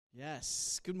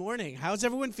Yes. Good morning. How's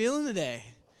everyone feeling today?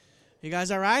 You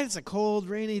guys all right? It's a cold,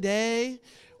 rainy day.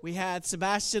 We had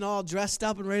Sebastian all dressed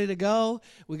up and ready to go.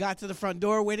 We got to the front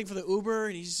door waiting for the Uber,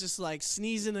 and he's just like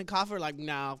sneezing and coughing. We're like,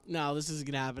 no, this isn't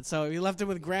going to happen. So we left him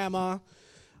with Grandma,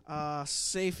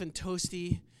 safe and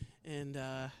toasty, and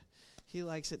he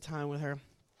likes it time with her.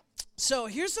 So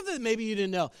here's something that maybe you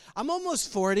didn't know. I'm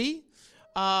almost 40.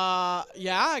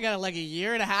 I got like a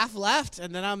year and a half left,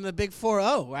 and then I'm the big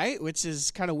 4-0, right? Which is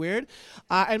kind of weird.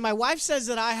 And my wife says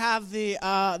that I have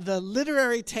the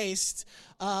literary taste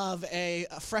of a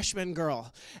freshman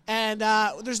girl. And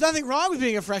there's nothing wrong with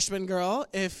being a freshman girl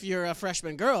if you're a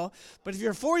freshman girl. But if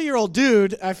you're a 40-year-old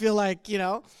dude, I feel like,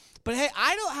 But hey,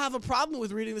 I don't have a problem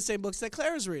with reading the same books that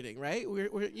Claire is reading, right?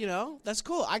 That's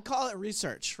cool. I call it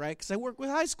research, right? Because I work with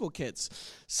high school kids.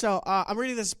 So I'm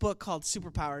reading this book called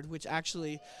Superpowered, which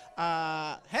actually,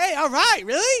 hey, all right,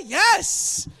 really?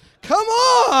 Yes! Come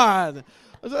on!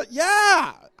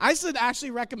 Yeah! Iceland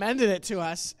actually recommended it to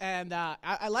us, and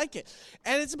I like it.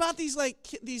 And it's about these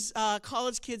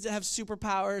college kids that have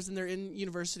superpowers, and they're in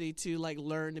university to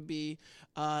learn to be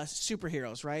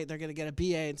superheroes, right? They're going to get a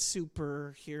BA in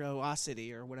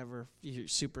superheroicity or whatever your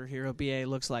superhero BA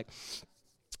looks like.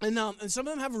 And some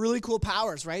of them have really cool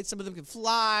powers, right? Some of them can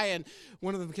fly, and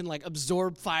one of them can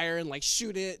absorb fire and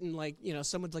shoot it, and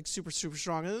someone's super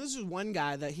strong. And this is one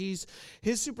guy that his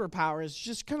superpower is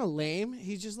just kind of lame.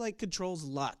 He just controls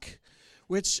luck,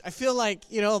 which I feel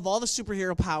of all the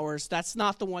superhero powers, that's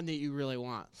not the one that you really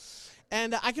want.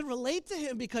 And I can relate to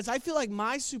him because I feel like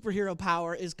my superhero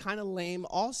power is kind of lame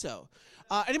also.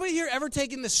 Anybody here ever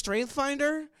taken the Strength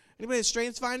Finder? Anybody have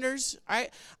Strength Finders? All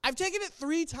right. I've taken it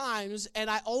 3 times,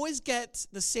 and I always get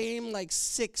the same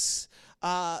 6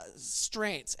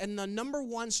 strengths. And the number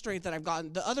 1 strength that I've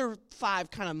gotten, the other 5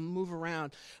 kind of move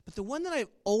around. But the one that I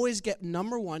always get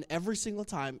number 1 every single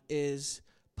time is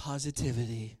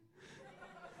positivity.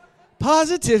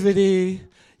 Positivity.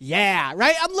 Yeah,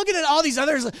 right? I'm looking at all these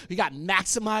others. We got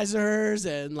maximizers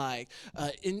and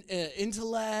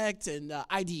intellect and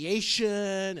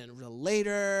ideation and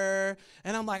relator.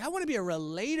 And I'm like, I want to be a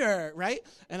relator, right?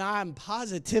 And I'm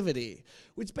positivity,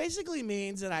 which basically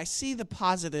means that I see the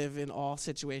positive in all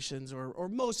situations or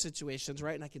most situations,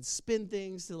 right? And I can spin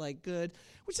things to good,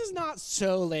 which is not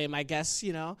so lame, I guess,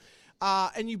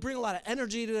 and you bring a lot of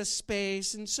energy to a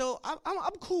space. And so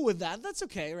I'm cool with that. That's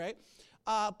okay, right?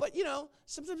 But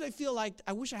sometimes I feel like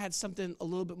I wish I had something a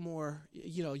little bit more,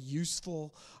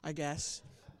 useful, I guess.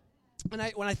 And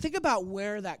when I think about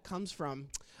where that comes from,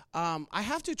 I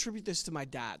have to attribute this to my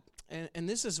dad. And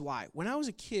this is why. When I was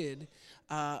a kid,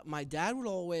 my dad would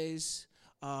always,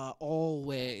 the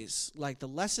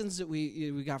lessons that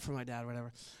we got from my dad or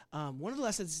whatever, one of the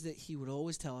lessons that he would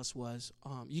always tell us was,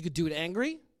 you could do it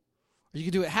angry or you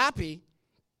could do it happy,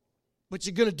 but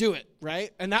you're going to do it,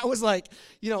 right? And that was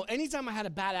anytime I had a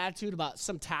bad attitude about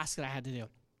some task that I had to do,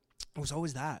 it was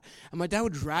always that. And my dad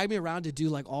would drag me around to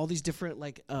do all these different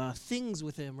things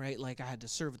with him, right? I had to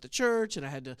serve at the church, and I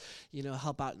had to,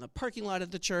 help out in the parking lot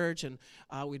at the church, and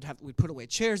we'd put away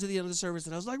chairs at the end of the service,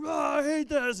 and I was like, oh, I hate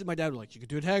this. And my dad would you could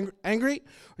do it angry,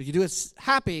 or you could do it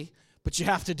happy, but you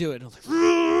have to do it. And I was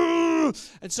like,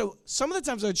 and so some of the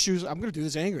times I would choose, I'm going to do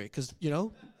this angry, because,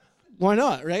 why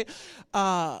not, right?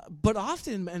 But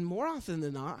often, and more often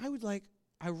than not,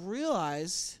 I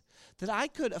realized that I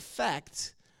could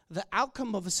affect the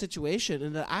outcome of a situation,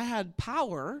 and that I had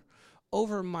power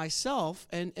over myself,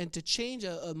 and to change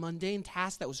a mundane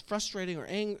task that was frustrating or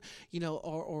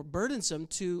or burdensome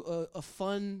to a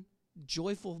fun,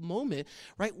 joyful moment,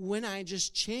 right? When I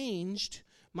just changed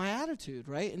my attitude,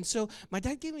 right? And so my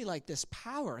dad gave me this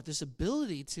power, this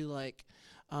ability to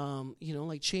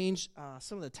change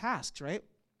some of the tasks, right?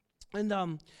 And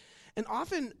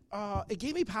often it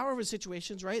gave me power over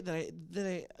situations, right? That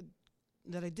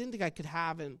I didn't think I could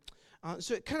have, and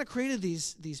so it kind of created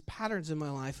these patterns in my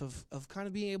life of kind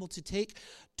of being able to take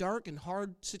dark and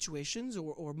hard situations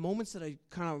or moments that I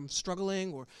kind of am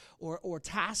struggling or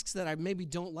tasks that I maybe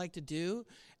don't like to do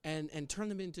and turn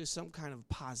them into some kind of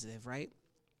positive, right?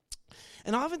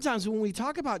 And oftentimes when we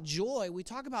talk about joy, we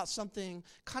talk about something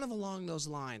kind of along those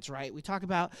lines, right? We talk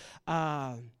about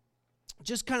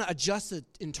just kind of adjust the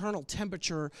internal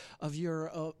temperature of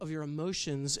your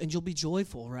emotions, and you'll be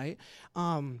joyful, right?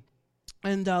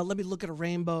 And let me look at a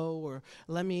rainbow, or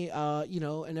let me,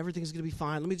 and everything's going to be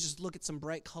fine. Let me just look at some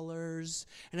bright colors,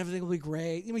 and everything will be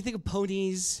great. Let me think of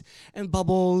ponies and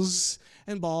bubbles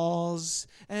and balls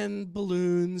and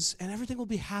balloons, and everything will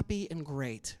be happy and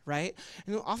great, right?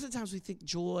 And oftentimes we think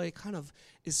joy kind of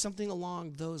is something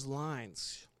along those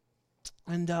lines.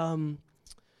 And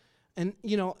And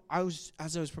as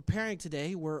I was preparing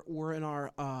today, we're in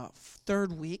our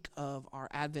third week of our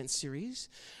Advent series.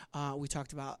 We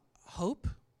talked about hope,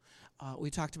 we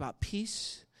talked about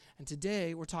peace, and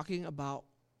today we're talking about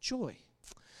joy.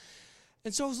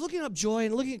 And so I was looking up joy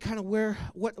and looking at kind of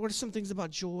what are some things about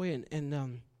joy,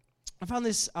 and I found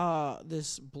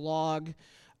this blog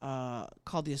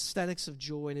called The Aesthetics of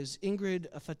Joy, and it's Ingrid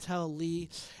Fattel Lee,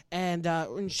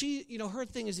 and she, her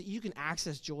thing is that you can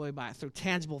access joy through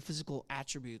tangible physical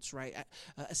attributes, right?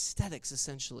 Aesthetics,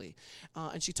 essentially.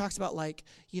 And she talks about, like,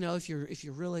 if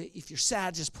you're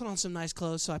sad, just put on some nice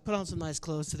clothes. So I put on some nice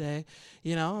clothes today.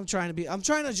 I'm trying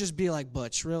to just be like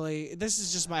Butch. Really, this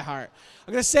is just my heart.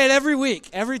 I'm gonna say it every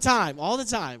week, every time, all the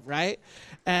time, right?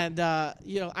 And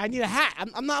I need a hat.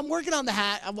 I'm working on the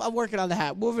hat. I'm working on the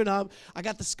hat. Moving up. I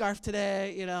got the scarf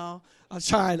today. I'm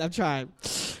trying.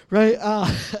 Right.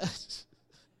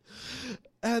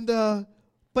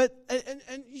 But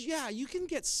yeah, you can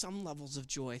get some levels of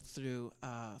joy through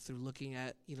looking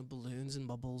at balloons and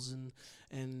bubbles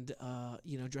and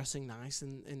dressing nice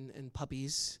and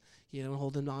puppies, and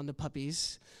holding on to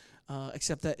puppies.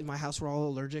 Except that in my house we're all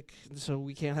allergic, so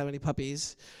we can't have any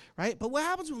puppies, right? But what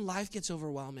happens when life gets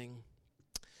overwhelming?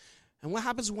 And what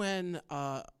happens when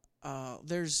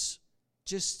there's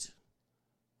just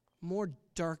more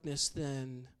darkness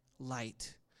than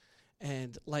light?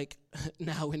 And like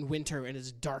now in winter and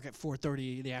it's dark at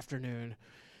 4:30 in the afternoon.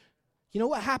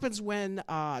 What happens when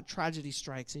tragedy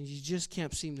strikes and you just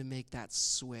can't seem to make that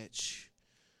switch?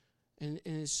 And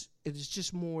it's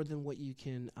just more than what you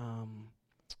can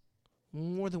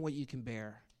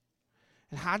bear.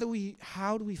 And how do we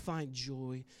find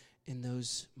joy in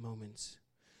those moments?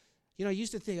 I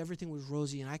used to think everything was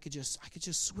rosy and I could just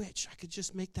switch. I could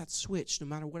just make that switch no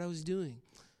matter what I was doing.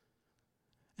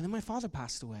 And then my father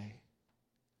passed away.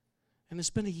 And it's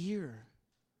been a year.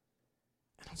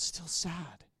 And I'm still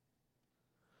sad.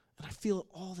 And I feel it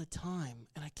all the time.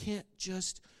 And I can't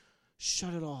just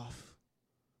shut it off.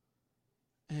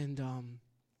 And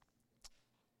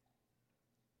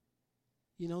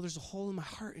there's a hole in my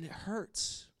heart and it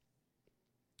hurts.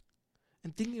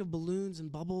 And thinking of balloons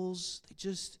and bubbles, they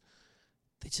just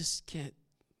can't,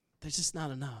 they're just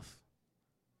not enough.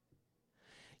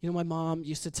 My mom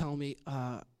used to tell me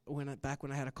back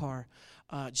when I had a car,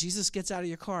 Jesus gets out of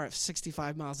your car at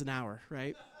 65 miles an hour,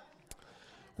 right?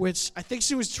 Which I think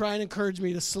she was trying to encourage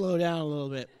me to slow down a little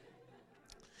bit.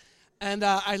 And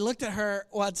I looked at her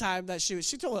one time that she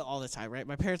told it all the time, right?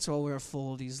 My parents were always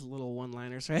full of these little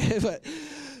one-liners, right? But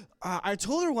I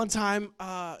told her one time,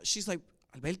 she's like,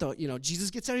 Alberto, Jesus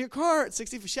gets out of your car at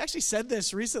 65. She actually said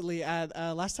this recently at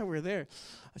last time we were there.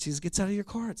 Jesus gets out of your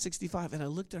car at 65. And I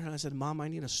looked at her and I said, Mom, I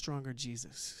need a stronger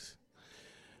Jesus.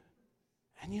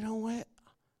 And you know what?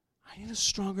 I need a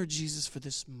stronger Jesus for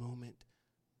this moment.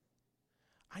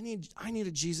 I need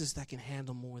a Jesus that can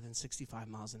handle more than 65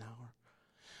 miles an hour.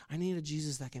 I need a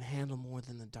Jesus that can handle more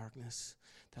than the darkness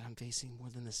that I'm facing, more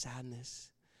than the sadness.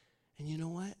 And you know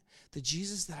what? The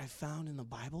Jesus that I found in the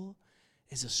Bible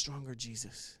is a stronger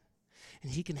Jesus.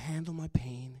 And he can handle my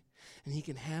pain, and he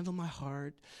can handle my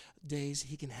hard days.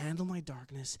 He can handle my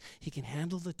darkness. He can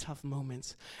handle the tough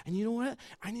moments. And you know what?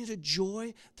 I need a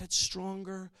joy that's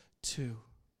stronger too.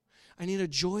 I need a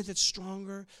joy that's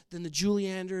stronger than the Julie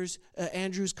Andrews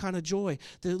kind of joy.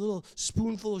 The little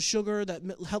spoonful of sugar that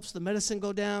helps the medicine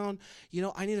go down.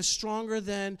 I need a stronger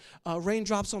than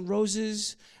raindrops on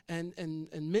roses and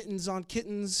mittens on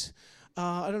kittens.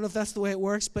 I don't know if that's the way it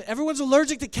works, but everyone's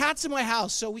allergic to cats in my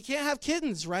house, so we can't have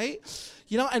kittens, right?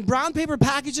 And brown paper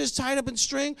packages tied up in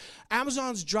string.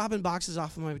 Amazon's dropping boxes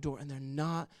off of my door, and they're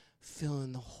not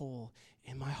filling the hole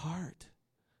in my heart.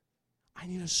 I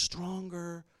need a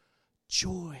stronger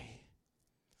joy.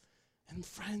 And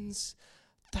friends,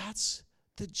 that's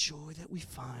the joy that we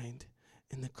find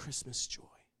in the Christmas joy.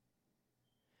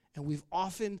 And we've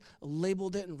often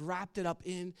labeled it and wrapped it up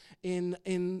in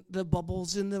the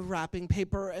bubbles, in the wrapping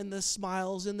paper, and the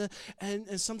smiles, and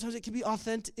sometimes it can be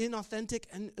inauthentic,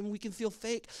 and we can feel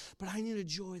fake. But I need a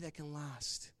joy that can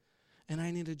last. And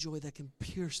I need a joy that can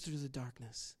pierce through the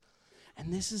darkness.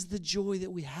 And this is the joy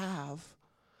that we have.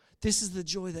 This is the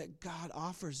joy that God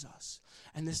offers us.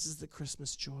 And this is the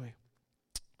Christmas joy.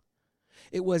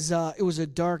 It was a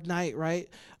dark night, right?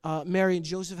 Mary and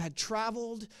Joseph had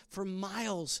traveled for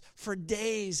miles, for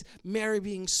days, Mary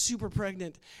being super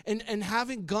pregnant. And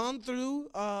having gone through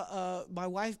my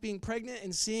wife being pregnant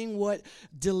and seeing what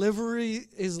delivery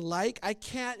is like, I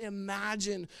can't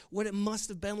imagine what it must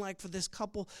have been like for this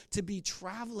couple to be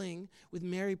traveling with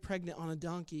Mary pregnant on a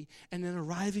donkey and then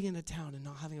arriving in a town and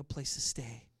not having a place to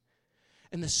stay.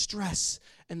 and the stress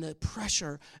and the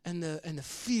pressure and the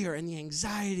fear and the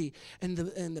anxiety and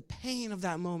the pain of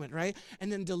that moment, right?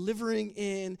 And then delivering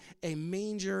in a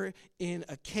manger, in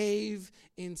a cave,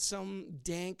 in some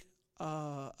dank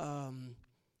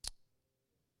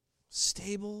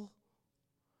stable,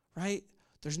 right?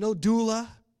 There's no doula.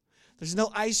 There's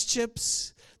no ice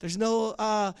chips. There's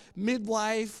no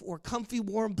midwife or comfy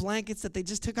warm blankets that they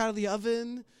just took out of the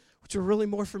oven, which were really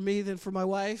more for me than for my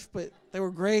wife, but they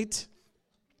were great.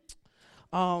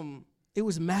 It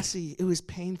was messy. It was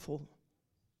painful.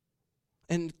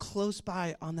 And close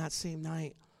by on that same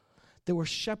night, there were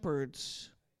shepherds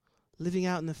living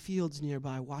out in the fields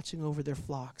nearby, watching over their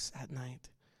flocks at night.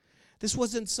 This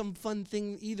wasn't some fun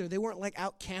thing either. They weren't like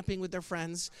out camping with their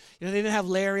friends. They didn't have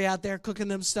Larry out there cooking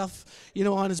them stuff,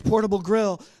 on his portable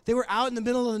grill. They were out in the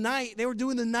middle of the night. They were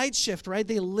doing the night shift, right?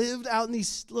 They lived out in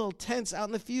these little tents out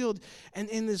in the field. And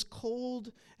in this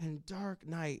cold and dark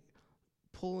night,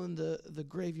 pulling the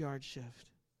graveyard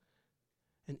shift,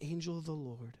 an angel of the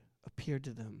Lord appeared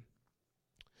to them.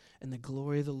 And the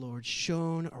glory of the Lord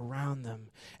shone around them,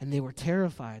 and they were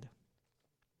terrified.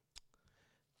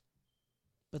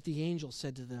 But the angel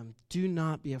said to them, "Do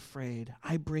not be afraid.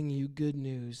 I bring you good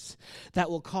news that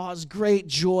will cause great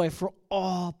joy for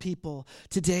all people.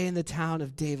 Today in the town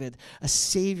of David, a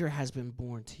Savior has been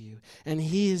born to you, and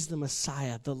he is the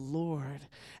Messiah, the Lord.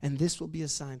 And this will be a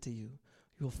sign to you.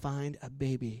 You will find a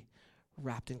baby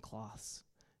wrapped in cloths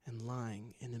and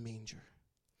lying in a manger."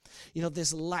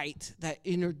 This light that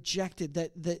interjected,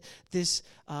 this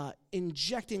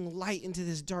injecting light into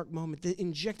this dark moment, the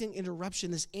injecting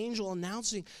interruption, this angel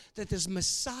announcing that this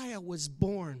Messiah was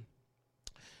born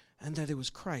and that it was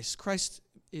Christ. Christ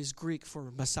is Greek for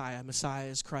Messiah.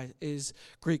 Messiah is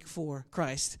Greek for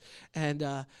Christ,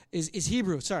 and is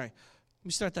Hebrew. Sorry, let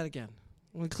me start that again.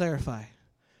 Let me clarify.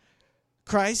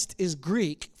 Christ is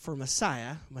Greek for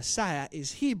Messiah. Messiah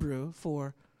is Hebrew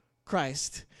for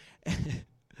Christ.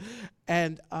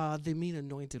 And they mean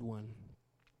anointed one.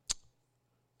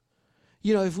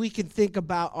 If we can think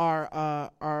about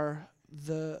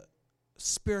the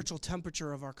spiritual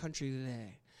temperature of our country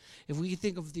today, if we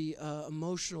think of the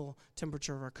emotional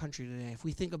temperature of our country today, if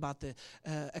we think about the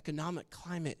economic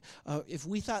climate, if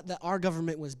we thought that our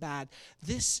government was bad,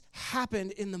 this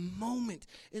happened in the moment,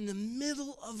 in the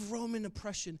middle of Roman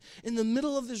oppression, in the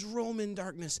middle of this Roman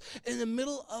darkness, in the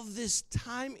middle of this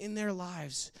time in their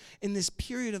lives, in this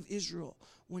period of Israel,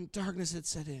 when darkness had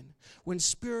set in, when the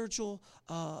spiritual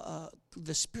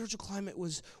climate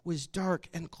was dark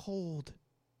and cold,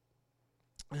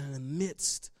 and in the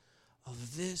midst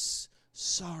of this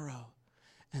sorrow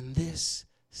and this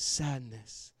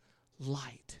sadness,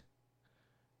 light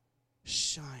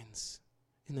shines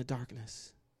in the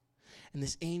darkness. And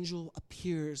this angel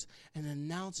appears and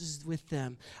announces with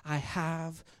them, "I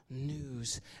have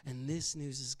news, and this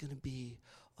news is going to be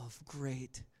of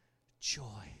great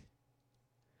joy."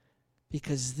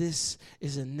 Because this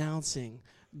is announcing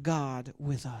God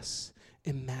with us,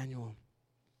 Emmanuel.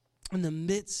 In the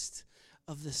midst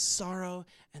of the sorrow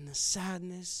and the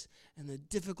sadness and the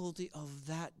difficulty of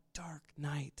that dark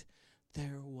night,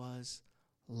 there was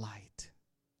light.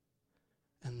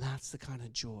 And that's the kind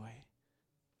of joy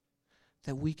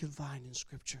that we can find in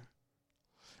Scripture.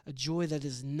 A joy that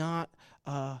is not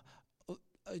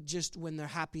just when they're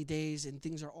happy days and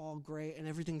things are all great and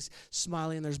everything's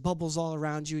smiling and there's bubbles all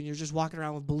around you and you're just walking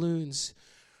around with balloons.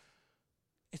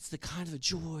 It's the kind of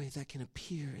joy that can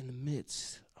appear in the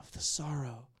midst of the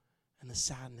sorrow and the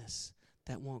sadness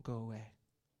that won't go away.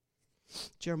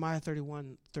 Jeremiah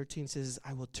 31:13 says,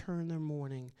 "I will turn their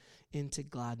mourning into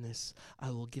gladness.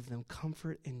 I will give them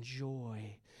comfort and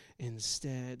joy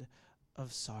instead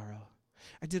of sorrow."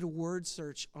 I did a word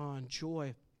search on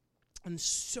joy. And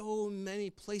so many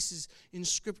places in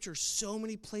Scripture, so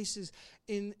many places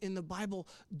in the Bible,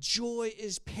 joy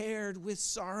is paired with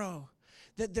sorrow.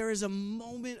 That there is a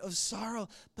moment of sorrow,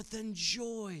 but then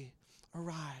joy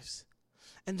arrives.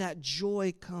 And that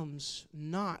joy comes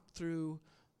not through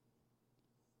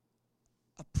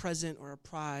a present or a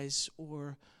prize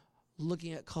or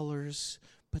looking at colors,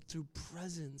 but through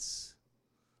presence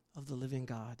of the living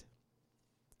God.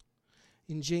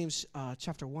 In James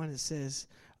chapter 1, it says,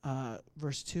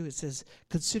 verse 2, it says,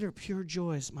 "Consider pure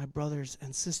joys, my brothers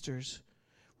and sisters,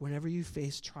 whenever you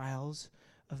face trials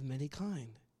of many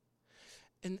kind."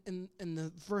 And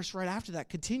the verse right after that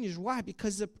continues. Why?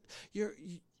 Because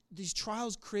these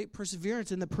trials create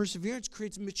perseverance, and the perseverance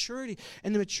creates maturity,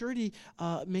 and the maturity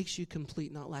makes you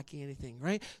complete, not lacking anything,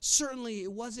 right? Certainly,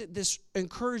 it wasn't this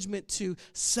encouragement to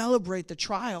celebrate the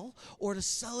trial or to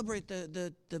celebrate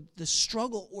the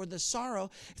struggle or the sorrow.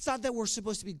 It's not that we're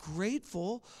supposed to be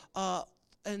grateful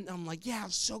and I'm like, yeah,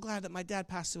 I'm so glad that my dad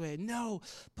passed away. No,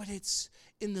 but it's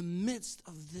in the midst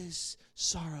of this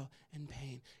sorrow and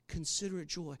pain. Consider it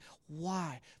joy.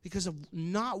 Why? Because of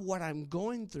not what I'm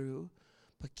going through,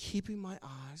 but keeping my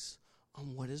eyes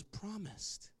on what is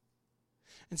promised.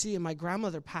 And see, my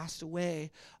grandmother passed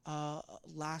away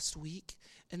last week.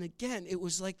 And again, it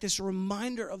was like this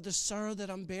reminder of the sorrow that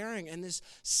I'm bearing and this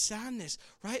sadness,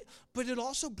 right? But it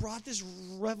also brought this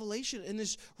revelation and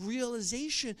this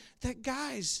realization that,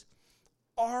 guys,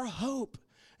 our hope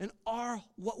and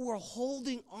what we're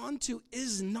holding on to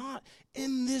is not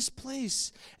in this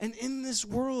place and in this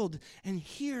world and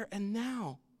here and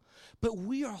now. But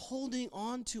we are holding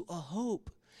on to a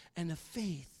hope and a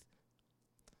faith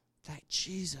that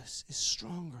Jesus is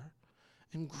stronger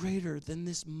and greater than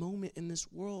this moment in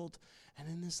this world and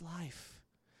in this life.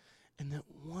 And that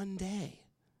one day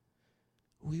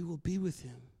we will be with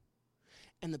him.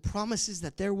 And the promise is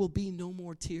that there will be no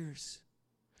more tears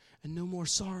and no more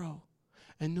sorrow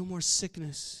and no more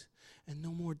sickness and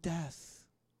no more death.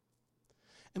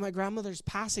 And my grandmother's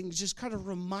passing just kind of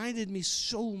reminded me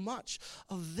so much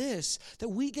of this, that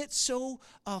we get so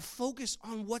focused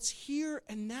on what's here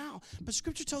and now. But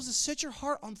Scripture tells us, set your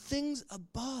heart on things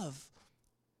above,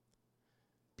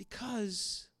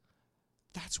 because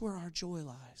that's where our joy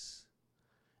lies.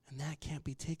 And that can't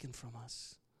be taken from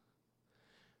us.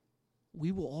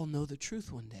 We will all know the truth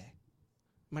one day.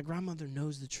 My grandmother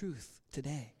knows the truth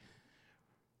today.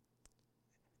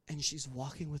 And she's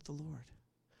walking with the Lord.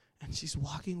 And she's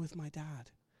walking with my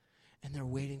dad. And they're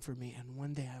waiting for me. And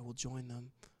one day I will join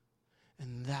them.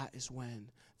 And that is when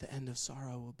the end of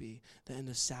sorrow will be. The end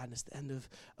of sadness. The end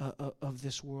of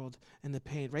this world and the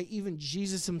pain. Right? Even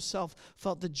Jesus himself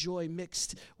felt the joy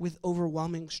mixed with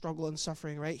overwhelming struggle and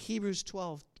suffering. Right? Hebrews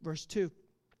 12, verse 2.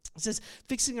 It says,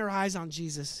 fixing our eyes on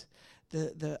Jesus,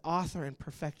 the author and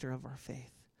perfecter of our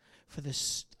faith. For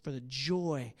the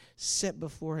joy set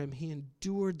before him, he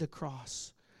endured the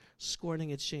cross,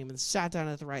 scorning its shame, and sat down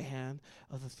at the right hand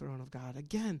of the throne of God.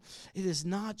 Again, it is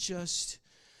not just,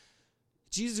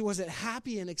 Jesus wasn't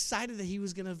happy and excited that he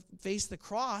was going to face the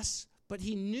cross, but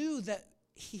he knew that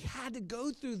he had to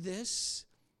go through this,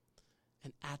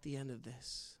 and at the end of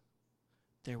this,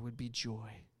 there would be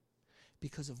joy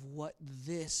because of what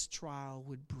this trial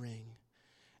would bring.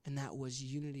 And that was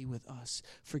unity with us,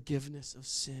 forgiveness of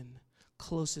sin,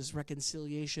 closest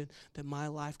reconciliation, that my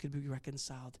life could be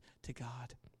reconciled to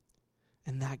God.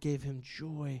 And that gave him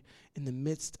joy in the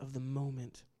midst of the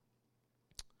moment.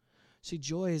 See,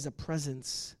 joy is a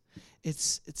presence.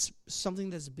 It's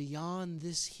something that's beyond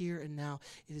this here and now.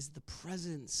 It is the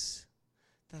presence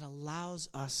that allows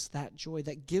us that joy,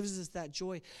 that gives us that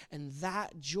joy. And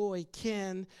that joy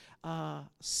can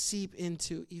seep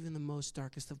into even the most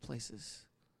darkest of places.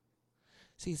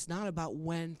 See, it's not about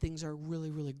when things are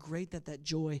really, really great that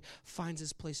joy finds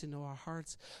its place into our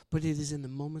hearts, but it is in the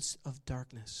moments of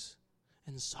darkness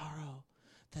and sorrow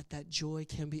that joy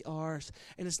can be ours.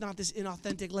 And it's not this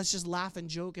inauthentic, let's just laugh and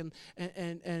joke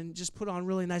and just put on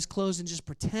really nice clothes and just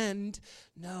pretend.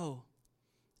 No.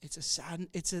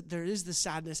 There is the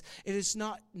sadness. It is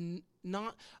not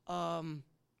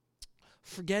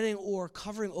forgetting or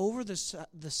covering over the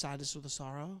sadness or the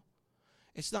sorrow.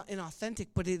 It's not inauthentic,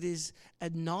 but it is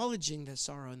acknowledging the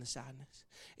sorrow and the sadness.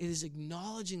 It is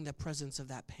acknowledging the presence of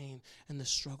that pain and the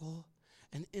struggle.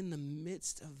 And in the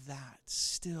midst of that,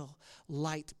 still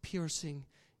light piercing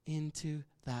into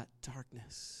that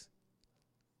darkness.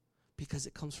 Because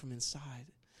it comes from inside,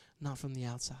 not from the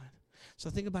outside. So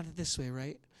think about it this way,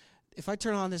 right? If I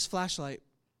turn on this flashlight,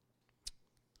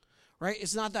 right,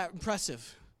 it's not that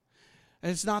impressive.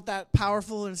 And it's not that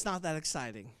powerful, and it's not that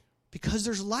exciting. Because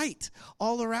there's light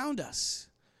all around us.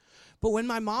 But when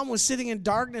my mom was sitting in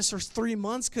darkness for 3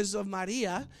 months because of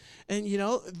Maria, and,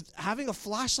 having a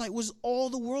flashlight was all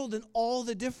the world and all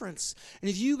the difference. And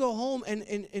if you go home and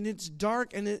it's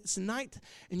dark and it's night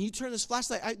and you turn this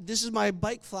flashlight, this is my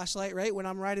bike flashlight, right? When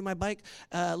I'm riding my bike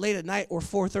late at night or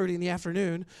 4:30 in the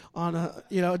afternoon on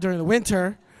during the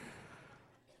winter,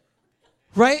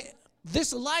 right?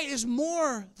 This light is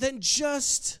more than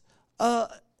just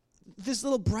this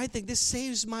little bright thing. This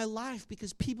saves my life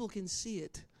because people can see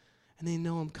it. And they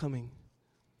know I'm coming.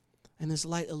 And this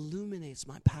light illuminates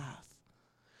my path.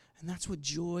 And that's what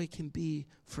joy can be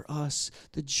for us.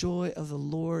 The joy of the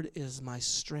Lord is my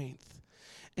strength.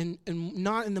 And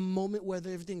not in the moment where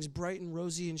everything's bright and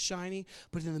rosy and shiny,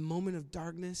 but in the moment of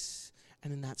darkness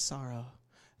and in that sorrow,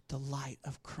 the light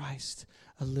of Christ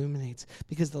illuminates.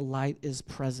 Because the light is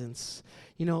presence.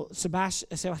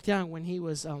 Sebastian, when he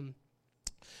was,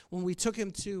 when we took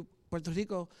him to Puerto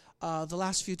Rico the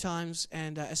last few times,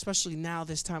 and especially now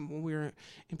this time when we were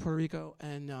in Puerto Rico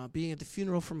and being at the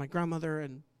funeral for my grandmother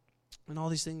and all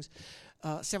these things,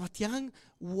 Sebastián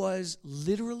was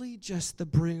literally just the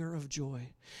bringer of joy.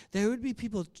 There would be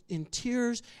people in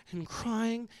tears and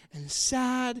crying and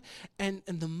sad, and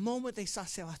the moment they saw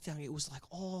Sebastián, it was like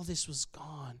all this was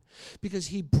gone because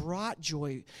he brought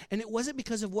joy. And it wasn't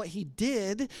because of what he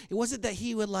did. It wasn't that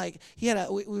he would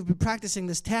we've been practicing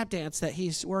this tap dance that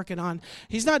he's working on.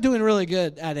 He's not doing really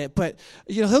good at it, but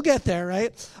he'll get there,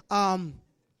 right?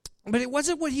 But it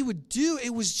wasn't what he would do.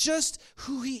 It was just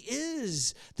who he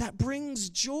is that brings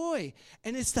joy.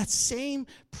 And it's that same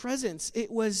presence.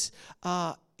 It's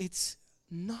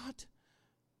not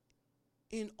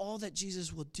in all that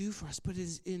Jesus will do for us, but it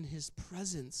is in his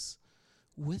presence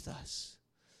with us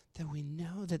that we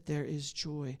know that there is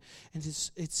joy. And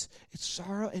it's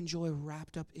sorrow and joy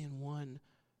wrapped up in one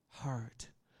heart.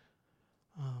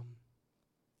 Of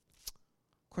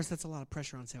course, that's a lot of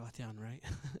pressure on Sebastián, right?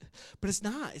 But it's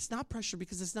not. It's not pressure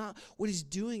because it's not what he's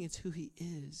doing. It's who he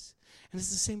is. And it's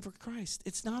the same for Christ.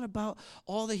 It's not about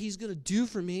all that he's going to do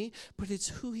for me, but it's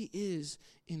who he is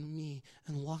in me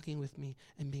and walking with me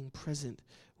and being present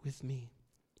with me.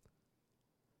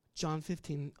 John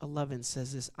 15:11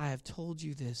 says this, I have told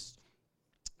you this.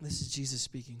 This is Jesus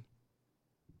speaking.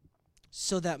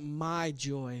 So that my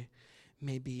joy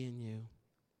may be in you,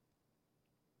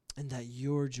 and that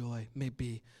your joy may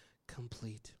be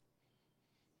complete.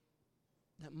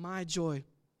 That my joy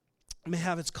may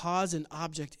have its cause and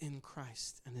object in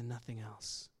Christ and in nothing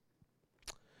else.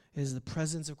 It is the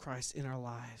presence of Christ in our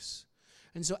lives.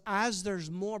 And so as there's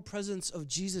more presence of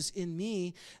Jesus in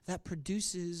me, that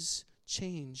produces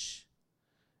change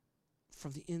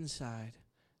from the inside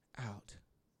out.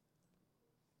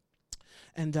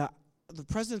 And the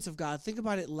presence of God, think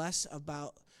about it less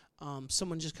about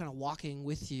someone just kind of walking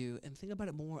with you, and think about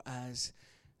it more as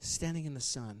standing in the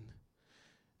sun.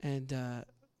 And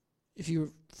if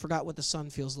you forgot what the sun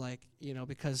feels like,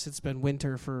 because it's been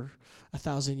winter for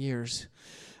 1,000 years,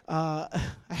 I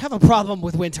have a problem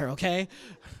with winter, okay?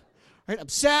 Right? I'm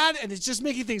sad, and it's just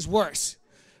making things worse,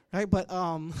 right? But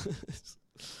a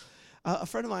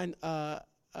friend of mine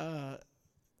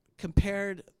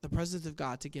compared the presence of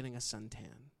God to getting a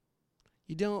suntan.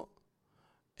 You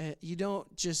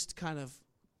don't just kind of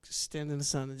stand in the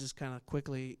sun and just kind of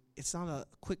quickly. It's not a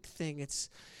quick thing. It's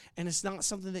not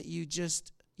something that you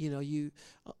just you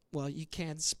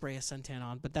can spray a suntan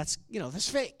on, but that's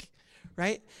fake,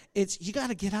 right? You got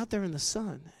to get out there in the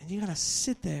sun and you got to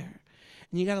sit there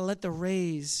and you got to let the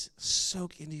rays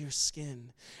soak into your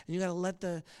skin, and you got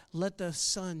to let the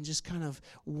sun just kind of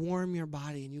warm your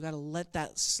body, and you got to let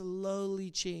that slowly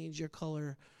change your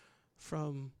color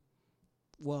from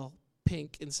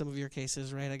pink in some of your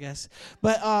cases, right, I guess.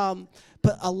 But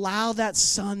allow that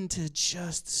sun to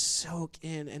just soak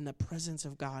in, and the presence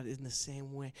of God in the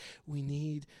same way. We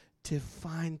need to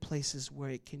find places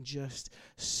where it can just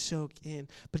soak in.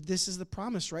 But this is the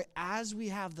promise, right? As we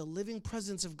have the living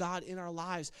presence of God in our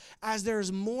lives, as there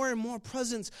is more and more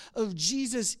presence of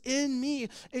Jesus in me,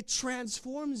 it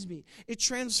transforms me. It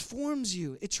transforms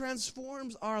you. It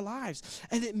transforms our lives.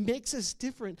 And it makes us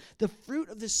different. The fruit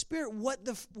of the Spirit, what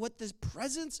the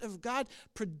presence of God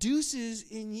produces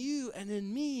in you and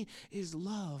in me is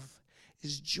love,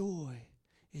 is joy,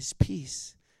 is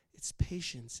peace, it's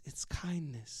patience, it's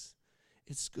kindness,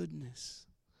 it's goodness,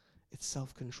 it's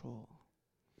self-control.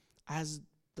 As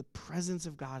the presence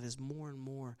of God is more and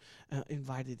more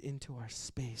invited into our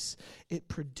space, it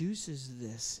produces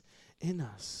this in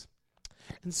us.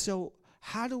 And so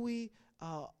how do we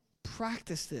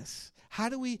practice this? How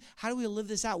do we live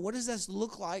this out? What does this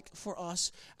look like for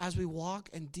us as we walk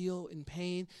and deal in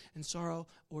pain and sorrow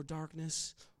or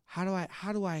darkness? How do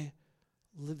I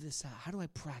live this out? How do I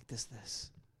practice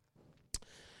this?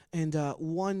 And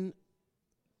one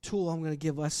tool I'm going to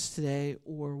give us today,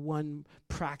 or one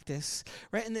practice,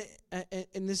 right? And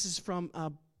this is from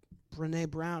Brené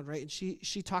Brown, right? And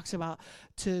she talks about,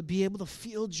 to be able to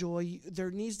feel joy,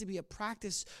 there needs to be a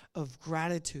practice of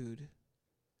gratitude.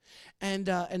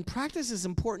 And practice is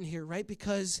important here, right?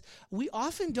 Because we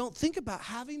often don't think about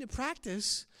having to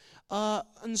practice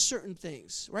on certain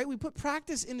things, right? We put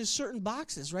practice into certain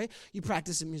boxes, right? You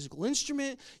practice a musical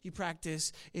instrument. You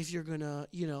practice if you're going to,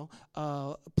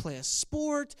 play a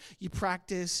sport. You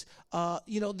practice,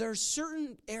 there's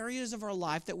certain areas of our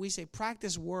life that we say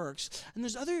practice works. And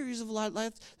there's other areas of life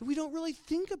that we don't really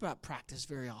think about practice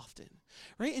very often,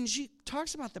 right? And she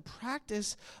talks about the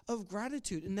practice of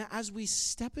gratitude, and that as we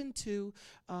step into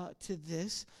to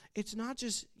this, it's not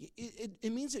just,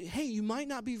 it means that, hey, you might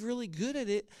not be really good at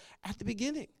it at the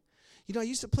beginning. You know, I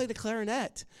used to play the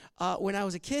clarinet when I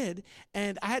was a kid,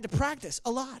 and I had to practice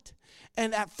a lot.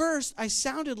 And at first, I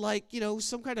sounded like,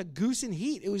 some kind of goose in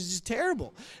heat. It was just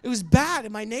terrible. It was bad,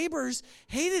 and my neighbors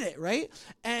hated it, right?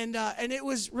 And it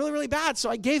was really, really bad. So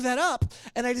I gave that up,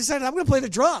 and I decided I'm going to play the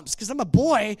drums because I'm a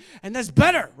boy, and that's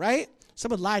better, right?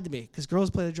 Someone lied to me because girls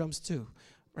play the drums too,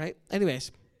 right?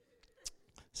 Anyways,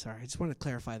 sorry, I just wanted to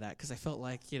clarify that because I felt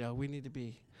like, we need to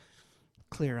be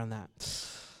clear on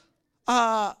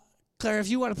that. Claire, if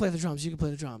you want to play the drums, you can play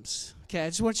the drums. Okay, I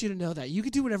just want you to know that. You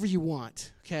can do whatever you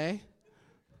want, okay?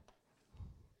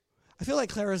 I feel like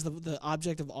Claire is the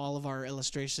object of all of our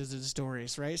illustrations and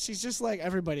stories, right? She's just like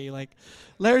everybody. Like,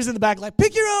 Larry's in the back, like,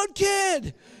 pick your own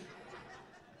kid!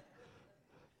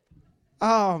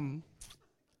 I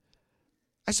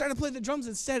started playing the drums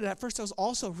instead, and at first I was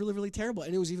also really, really terrible,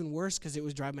 and it was even worse because it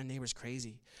was driving my neighbors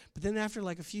crazy. But then after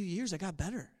like a few years, I got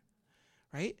better,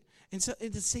 right? And so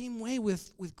in the same way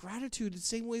with gratitude, the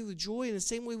same way with joy, and the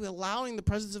same way with allowing the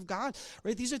presence of God,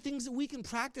 right? These are things that we can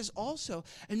practice also.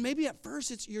 And maybe at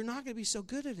first you're not going to be so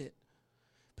good at it.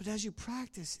 But as you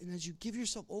practice and as you give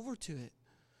yourself over to it,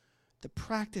 the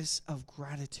practice of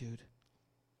gratitude.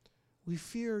 We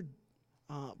fear,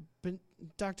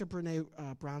 Dr. Brene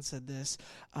Brown said this,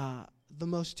 the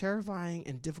most terrifying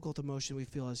and difficult emotion we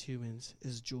feel as humans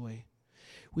is joy.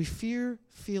 We fear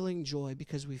feeling joy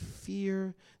because we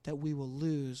fear that we will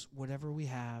lose whatever we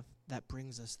have that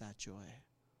brings us that joy.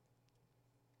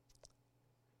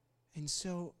 And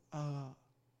so,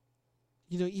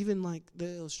 even like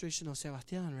the illustration of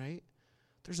Sebastian, right?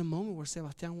 There's a moment where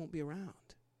Sebastian won't be around.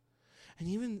 And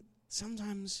even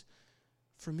sometimes,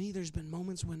 for me, there's been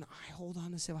moments when I hold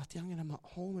on to Sebastian and I'm at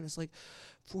home and it's like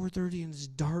 4:30 and it's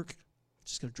dark. I'm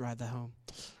just going to drive that home.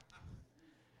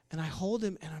 And I hold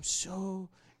him and I'm so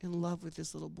in love with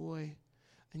this little boy.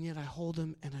 And yet I hold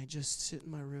him and I just sit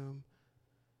in my room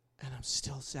and I'm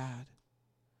still sad.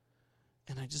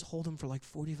 And I just hold him for like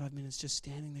 45 minutes just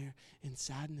standing there in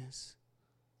sadness.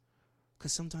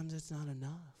 Because sometimes it's not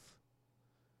enough.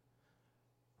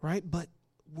 Right? But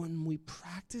when we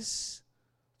practice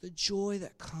the joy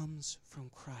that comes from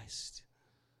Christ,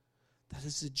 that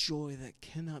is a joy that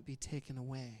cannot be taken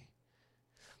away.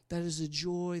 That is a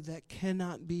joy that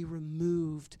cannot be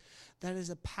removed. That is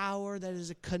a power, that is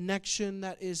a connection,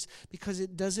 that is because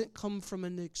it doesn't come from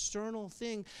an external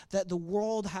thing that the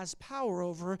world has power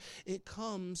over. It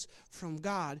comes from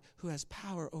God who has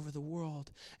power over the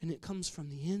world. And it comes from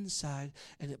the inside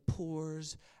and it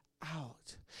pours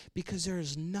out. Because there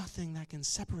is nothing that can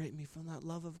separate me from that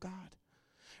love of God.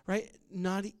 Right?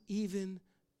 Not even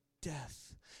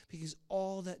death. Because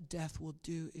all that death will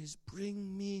do is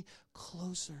bring me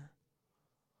closer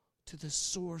to the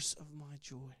source of my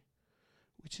joy,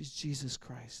 which is Jesus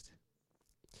Christ.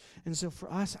 And so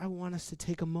for us, I want us to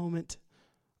take a moment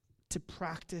to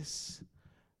practice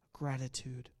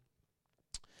gratitude.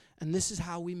 And this is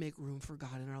how we make room for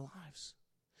God in our lives.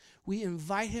 We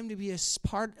invite him to be a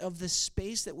part of the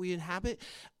space that we inhabit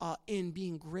in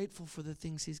being grateful for the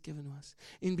things he's given us,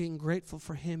 in being grateful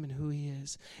for him and who he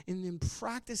is, and in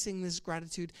practicing this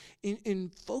gratitude,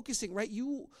 in focusing, right?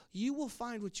 You will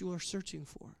find what you are searching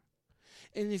for.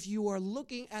 And if you are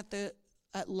looking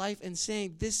at life and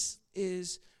saying, this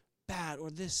is bad or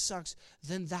this sucks,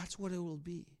 then that's what it will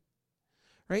be,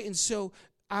 right? And so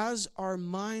as our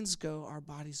minds go, our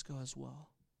bodies go as well.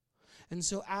 And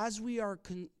so as we are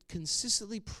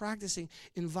consistently practicing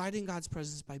inviting God's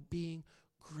presence by being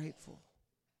grateful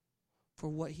for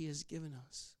what he has given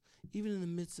us, even in the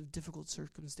midst of difficult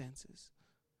circumstances,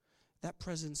 that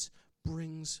presence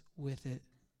brings with it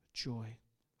joy.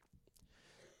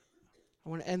 I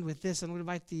want to end with this. I'm going to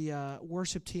invite the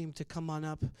worship team to come on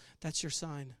up. That's your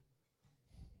sign.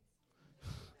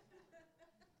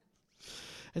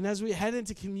 And as we head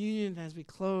into communion, as we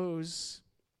close,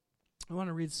 I want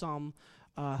to read Psalm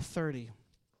 30.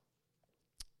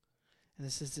 And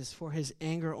this is this: for his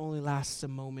anger only lasts a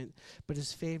moment, but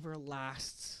his favor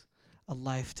lasts a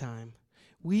lifetime.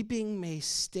 Weeping may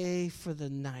stay for the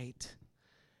night,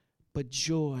 but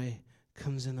joy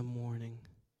comes in the morning.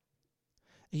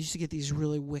 I used to get these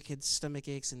really wicked stomach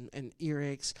aches and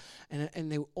earaches, and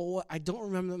they I don't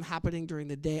remember them happening during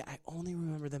the day. I only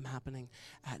remember them happening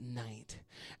at night,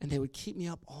 and they would keep me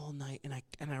up all night.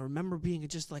 And I remember being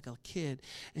just like a kid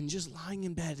and just lying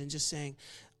in bed and just saying,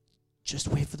 "Just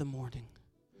wait for the morning,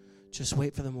 just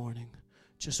wait for the morning,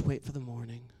 just wait for the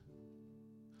morning."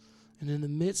 And in the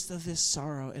midst of this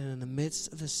sorrow and in the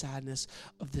midst of the sadness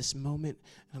of this moment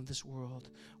and of this world,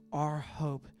 our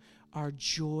hope, our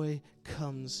joy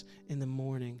comes in the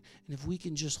morning. And if we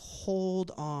can just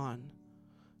hold on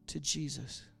to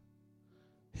Jesus,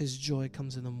 his joy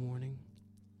comes in the morning.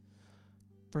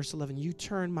 Verse 11, you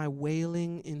turn my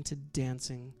wailing into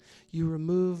dancing. You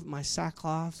remove my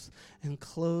sackcloth and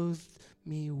clothe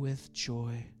me with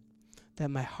joy, that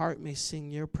my heart may sing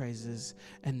your praises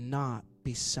and not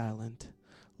be silent.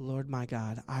 Lord my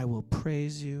God, I will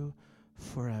praise you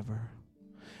forever.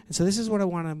 And so this is what I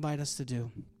want to invite us to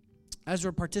do. As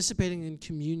we're participating in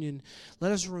communion,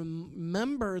 let us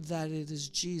remember that it is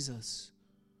Jesus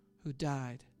who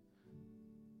died,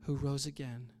 who rose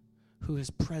again, who is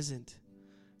present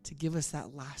to give us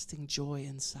that lasting joy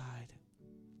inside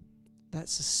that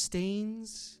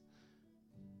sustains,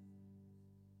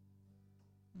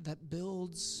 that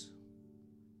builds,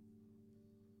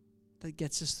 that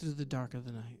gets us through the dark of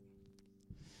the night.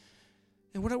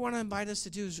 And what I want to invite us to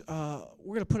do is we're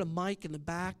going to put a mic in the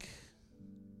back.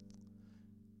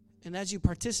 And as you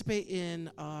participate in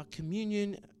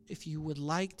communion, if you would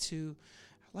like to,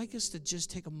 I'd like us to just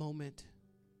take a moment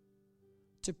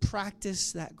to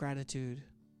practice that gratitude,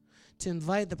 to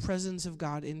invite the presence of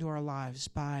God into our lives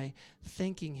by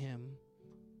thanking Him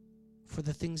for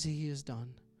the things that He has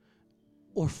done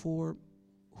or for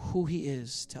who He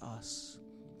is to us.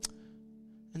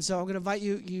 And so I'm going to invite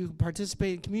you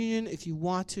participate in communion if you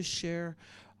want to share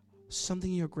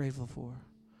something you're grateful for.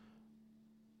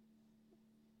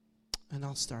 And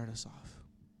I'll start us off.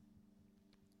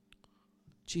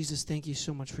 Jesus, thank you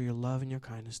so much for your love and your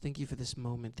kindness. Thank you for this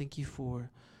moment. Thank you for,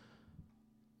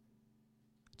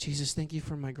 Jesus, thank you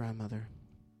for my grandmother.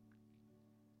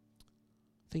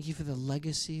 Thank you for the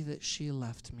legacy that she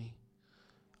left me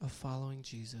of following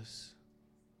Jesus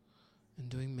and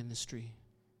doing ministry.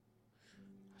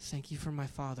 Thank you for my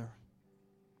father,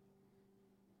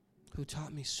 who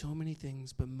taught me so many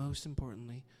things, but most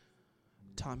importantly,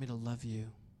 taught me to love you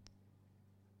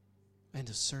and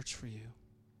to search for you.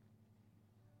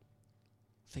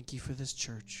 Thank you for this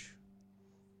church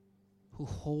who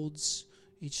holds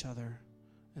each other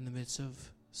in the midst of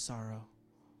sorrow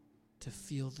to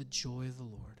feel the joy of the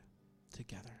Lord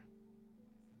together.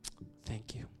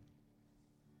 Thank you.